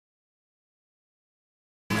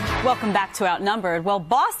Welcome back to Outnumbered. Well,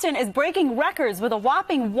 Boston is breaking records with a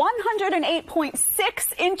whopping 108.6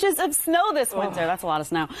 inches of snow this winter. That's a lot of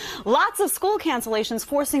snow. Lots of school cancellations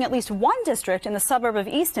forcing at least one district in the suburb of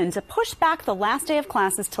Easton to push back the last day of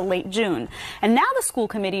classes to late June. And now the school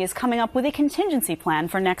committee is coming up with a contingency plan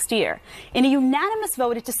for next year. In a unanimous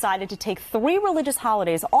vote, it decided to take 3 religious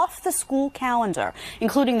holidays off the school calendar,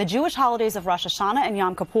 including the Jewish holidays of Rosh Hashanah and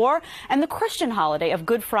Yom Kippur and the Christian holiday of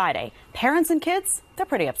Good Friday. Parents and kids, they're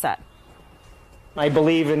pretty upset. I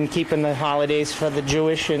believe in keeping the holidays for the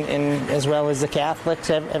Jewish and as well as the Catholics,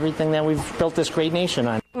 everything that we've built this great nation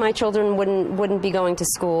on. My children wouldn't be going to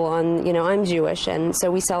school on, I'm Jewish, and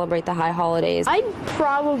so we celebrate the high holidays. I'd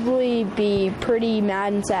probably be pretty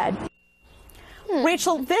mad and sad.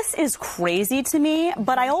 Rachel, this is crazy to me,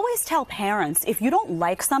 but I always tell parents, if you don't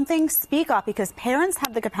like something, speak up, because parents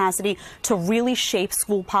have the capacity to really shape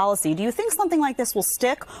school policy. Do you think something like this will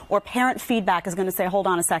stick, or parent feedback is going to say, hold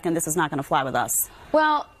on a second, this is not going to fly with us?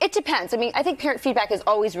 Well, it depends. I mean, I think parent feedback is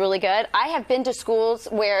always really good. I have been to schools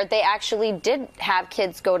where they actually did have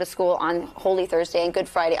kids go to school on Holy Thursday and Good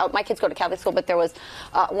Friday. Oh, my kids go to Catholic school, but there was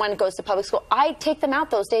one goes to public school. I take them out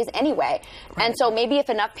those days anyway. Right. And so maybe if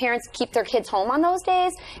enough parents keep their kids home on those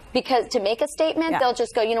days, because to make a statement, they'll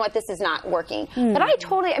just go, you know what, this is not working. But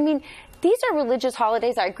I mean, these are religious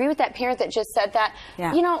holidays. I agree with that parent that just said that.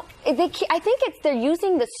 Yeah. I think they're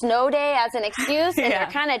using the snow day as an excuse, and they're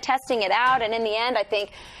kind of testing it out. And in the end, I think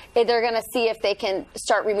they're going to see if they can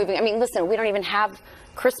start removing. I mean, listen, we don't even have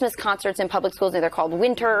Christmas concerts in public schools. They're called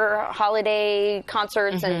winter holiday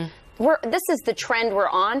concerts, and this is the trend we're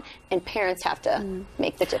on, and parents have to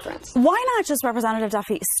make the difference. Why not just, Representative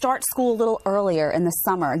Duffy, start school a little earlier in the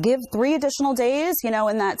summer? Give 3 additional days, in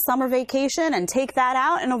that summer vacation, and take that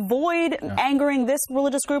out and avoid angering this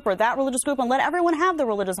religious group or that religious group, and let everyone have the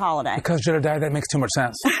religious holiday. Because, Jedediah, that makes too much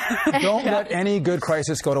sense. Don't let any good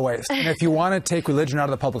crisis go to waste. And if you want to take religion out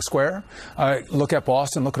of the public square, look at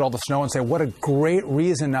Boston, look at all the snow, and say, what a great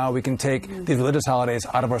reason now we can take these religious holidays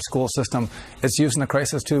out of our school system. It's using the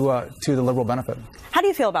crisis to the liberal benefit. How do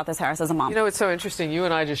you feel about this, Harris, as a mom? It's so interesting. You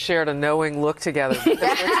and I just shared a knowing look together. What you're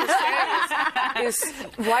saying is,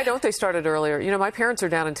 why don't they start it earlier? My parents are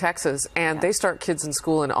down in Texas, and they start kids in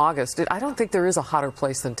school in August. I don't think there is a hotter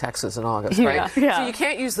place than Texas in August, right? So you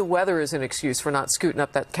can't use the weather as an excuse for not scooting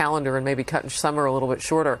up that calendar and maybe cutting summer a little bit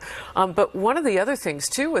shorter. But one of the other things,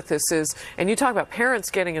 too, with this is, and you talk about parents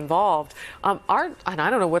getting involved, and I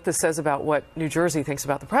don't know what this says about what New Jersey thinks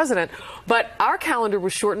about the president, but our calendar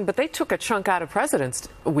was shortened, but they took a chunk out of President's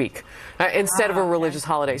Week instead of a religious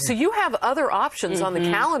holiday. So you have other options on the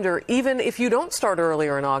calendar, even if you don't start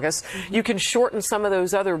earlier in August. You can shorten some of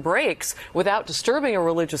those other breaks without disturbing a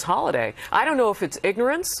religious holiday. I don't know if it's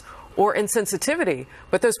ignorance or insensitivity,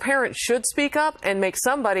 but those parents should speak up and make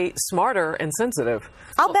somebody smarter and sensitive.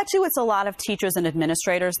 I'll bet you it's a lot of teachers and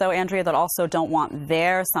administrators, though, Andrea, that also don't want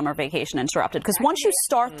their summer vacation interrupted. Because once you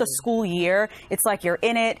start the school year, it's like you're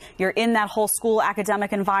in it, you're in that whole school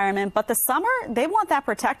academic environment. But the summer, they want that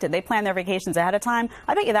protected. They plan their vacations ahead of time.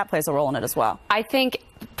 I bet you that plays a role in it as well. I think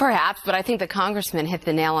perhaps, but I think the congressman hit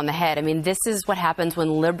the nail on the head. I mean, this is what happens when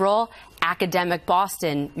liberal academic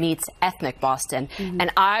Boston meets ethnic Boston.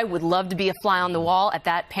 And I would love to be a fly on the wall at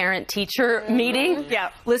that parent-teacher meeting,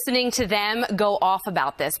 listening to them go off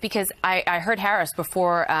about this, because I heard Harris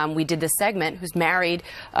before we did this segment, who's married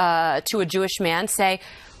to a Jewish man, say,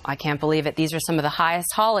 I can't believe it. These are some of the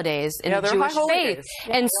highest holidays in the Jewish faith.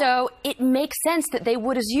 And so it makes sense that they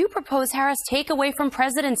would, as you propose, Harris, take away from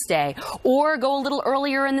President's Day, or go a little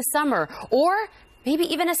earlier in the summer, or maybe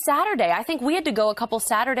even a Saturday. I think we had to go a couple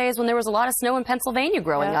Saturdays when there was a lot of snow in Pennsylvania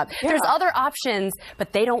growing up. There's other options,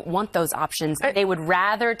 but they don't want those options. They would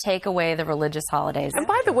rather take away the religious holidays. And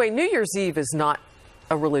by the way, New Year's Eve is not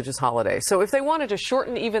a religious holiday. So if they wanted to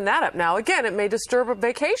shorten even that up, now, again, it may disturb a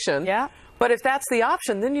vacation. But if that's the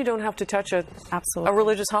option, then you don't have to touch a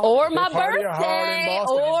religious holiday. Or my birthday.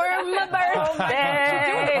 Or my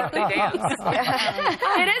birthday.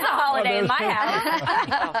 It is a holiday in my house.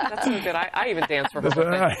 Oh, that's so good. I even dance for her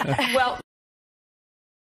birthday. Well.